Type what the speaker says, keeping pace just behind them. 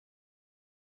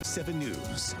24/7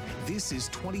 News. This is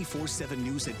 24/7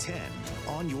 News at 10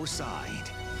 on your side.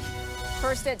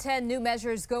 First at 10, new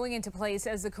measures going into place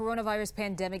as the coronavirus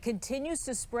pandemic continues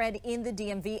to spread in the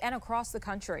DMV and across the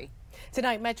country.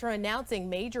 Tonight, Metro announcing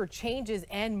major changes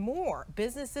and more.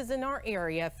 Businesses in our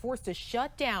area forced to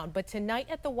shut down. But tonight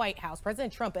at the White House,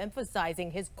 President Trump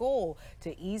emphasizing his goal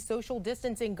to ease social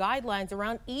distancing guidelines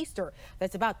around Easter.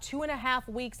 That's about 2.5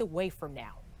 weeks away from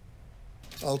now.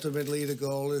 Ultimately, the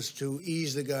goal is to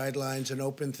ease the guidelines and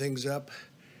open things up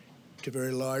to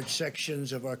very large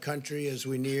sections of our country as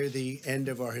we near the end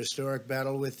of our historic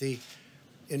battle with the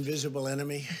invisible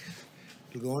enemy.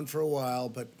 It'll go on for a while,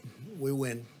 but we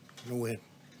win. We'll win.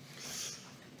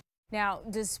 Now,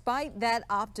 despite that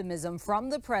optimism from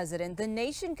the president, the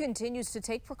nation continues to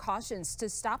take precautions to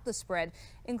stop the spread,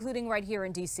 including right here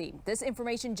in D.C. This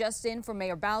information just in from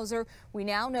Mayor Bowser. We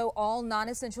now know all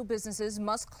non-essential businesses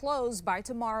must close by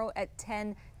tomorrow at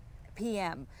 10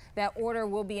 p.m. That order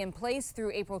will be in place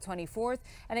through April 24th,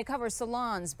 and it covers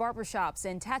salons, barbershops,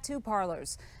 and tattoo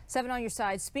parlors. 7 on your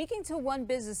side, speaking to one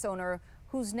business owner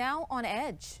who's now on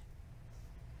edge.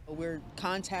 We're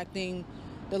contacting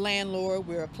the landlord.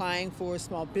 We're applying for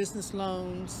small business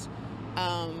loans.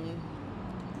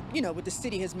 What the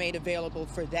city has made available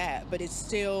for that, but it's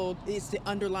the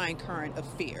underlying current of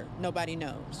fear. Nobody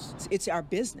knows. It's our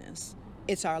business.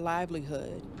 It's our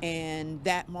livelihood, and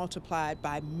that multiplied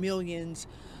by millions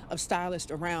of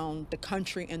stylists around the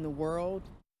country and the world.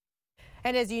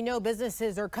 And as you know,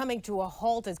 businesses are coming to a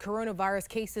halt as coronavirus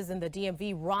cases in the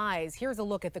DMV rise. Here's a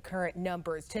look at the current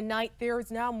numbers. Tonight,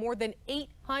 there's now more than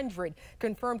 800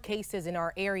 confirmed cases in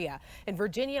our area. In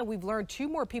Virginia, we've learned 2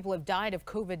 more people have died of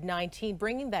COVID-19,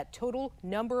 bringing that total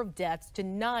number of deaths to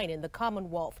 9 in the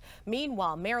Commonwealth.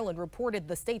 Meanwhile, Maryland reported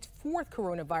the state's 4th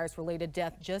coronavirus-related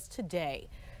death just today.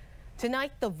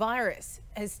 Tonight, the virus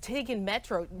has taken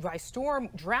Metro by storm.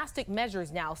 Drastic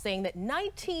measures now, saying that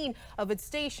 19 of its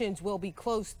stations will be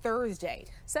closed Thursday.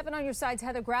 7 on your side's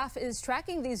Heather Graff is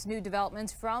tracking these new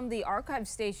developments from the Archive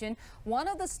Station, one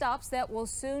of the stops that will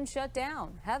soon shut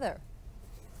down. Heather.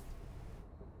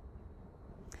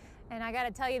 And I got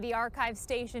to tell you, the Archive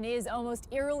Station is almost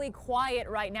eerily quiet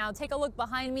right now. Take a look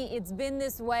behind me. It's been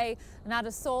this way. Not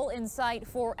a soul in sight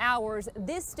for hours.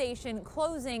 This station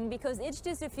closing because it's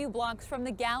just a few blocks from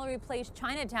the Gallery Place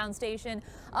Chinatown station.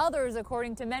 Others,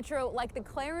 according to Metro, like the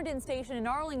Clarendon station in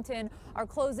Arlington, are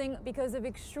closing because of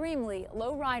extremely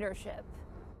low ridership.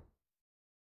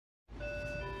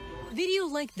 Video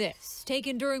like this,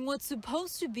 taken during what's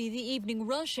supposed to be the evening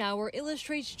rush hour,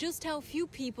 illustrates just how few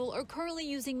people are currently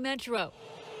using Metro.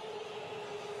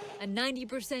 A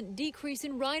 90% decrease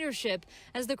in ridership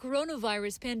as the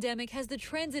coronavirus pandemic has the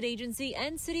transit agency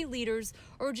and city leaders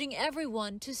urging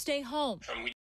everyone to stay home.